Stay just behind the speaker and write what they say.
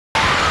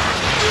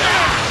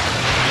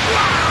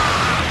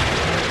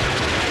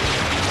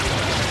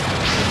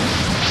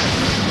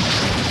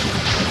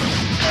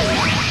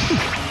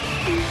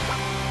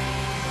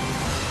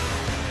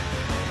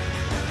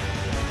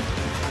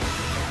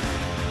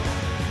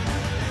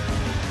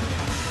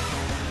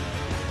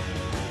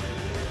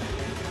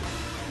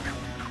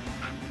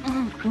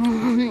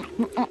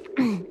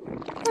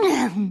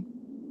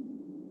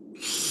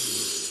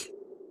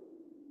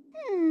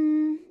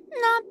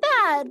Not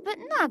bad, but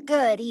not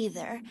good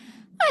either.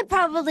 I'd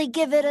probably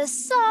give it a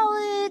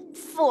solid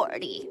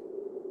 40.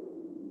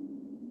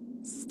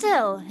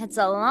 Still, it's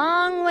a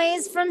long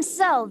ways from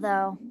Cell,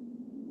 though.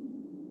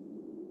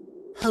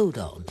 Hold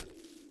on.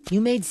 You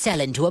made Cell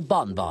into a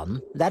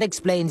bonbon. That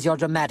explains your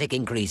dramatic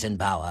increase in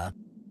power.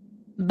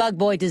 Bug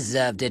Boy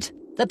deserved it.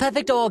 The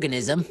perfect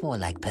organism, or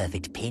like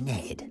perfect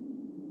pinhead.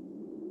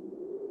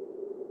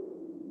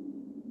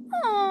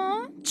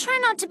 Aw, try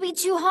not to be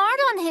too hard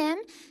on him.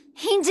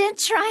 He did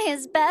try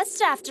his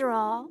best, after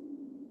all.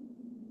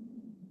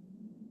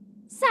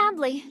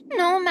 Sadly,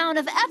 no amount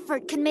of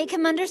effort could make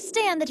him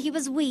understand that he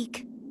was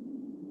weak.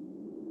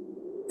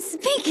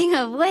 Speaking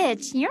of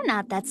which, you're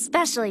not that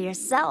special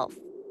yourself.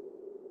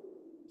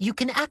 You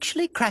can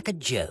actually crack a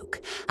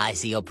joke. I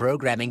see your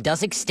programming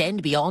does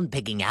extend beyond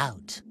pigging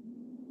out.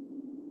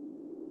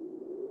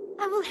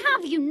 I will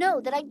have you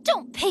know that I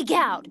don't pig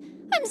out.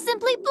 I'm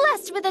simply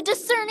blessed with a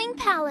discerning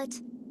palate.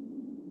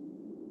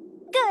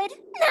 Good.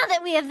 Now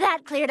that we have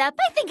that cleared up,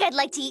 I think I'd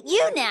like to eat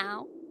you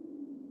now.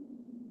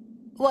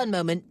 One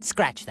moment,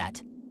 scratch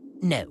that.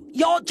 No,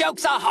 your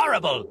jokes are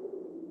horrible!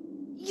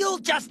 You'll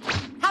just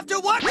have to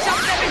workshop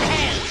them in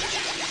hell!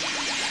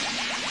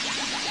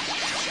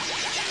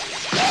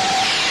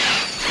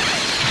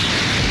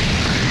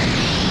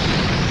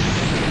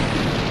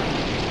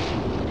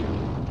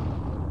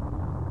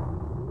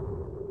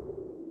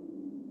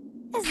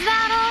 Is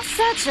that all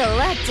such a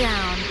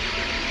letdown?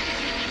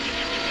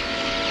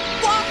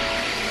 What?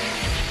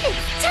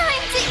 It's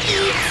time to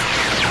eat!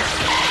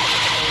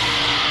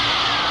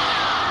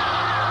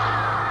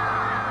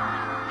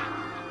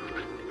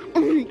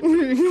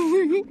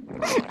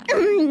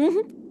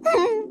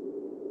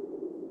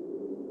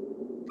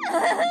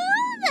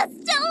 That's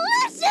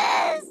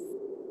delicious!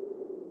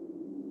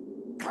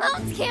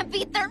 Clones can't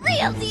beat the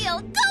real deal!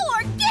 Go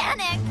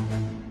organic!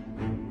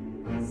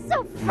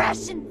 So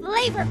fresh and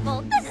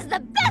flavorful! This is the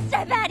best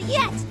I've had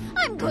yet!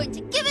 I'm going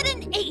to give it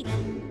an 80!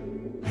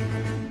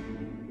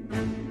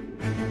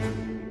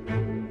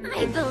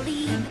 I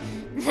believe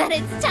that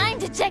it's time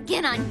to check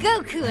in on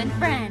Goku and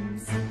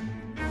friends.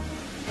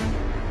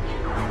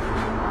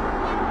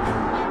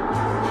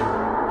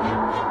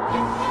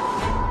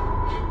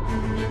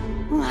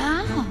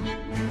 Wow.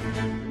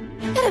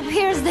 It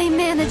appears they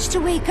managed to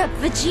wake up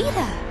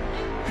Vegeta.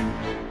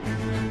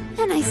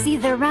 And I see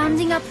they're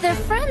rounding up their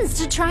friends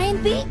to try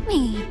and beat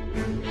me.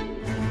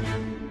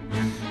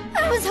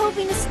 I was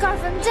hoping to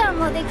scarf them down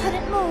while they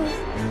couldn't move,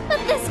 but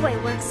this way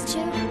works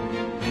too.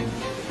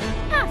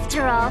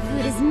 After all,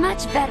 food is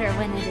much better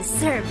when it is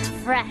served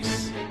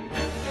fresh.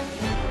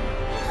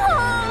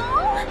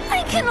 Oh,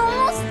 I can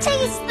almost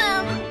taste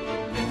them.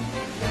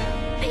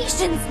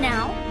 Patience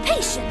now,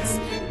 patience.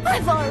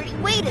 I've already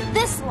waited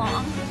this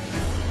long.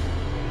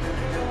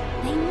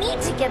 They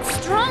need to get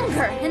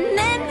stronger, and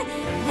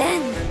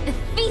then the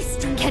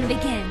feasting can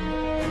begin.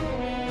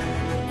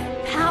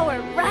 Their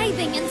power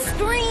writhing and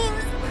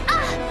screams.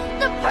 Ah,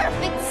 the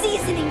perfect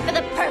seasoning for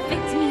the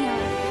perfect meal.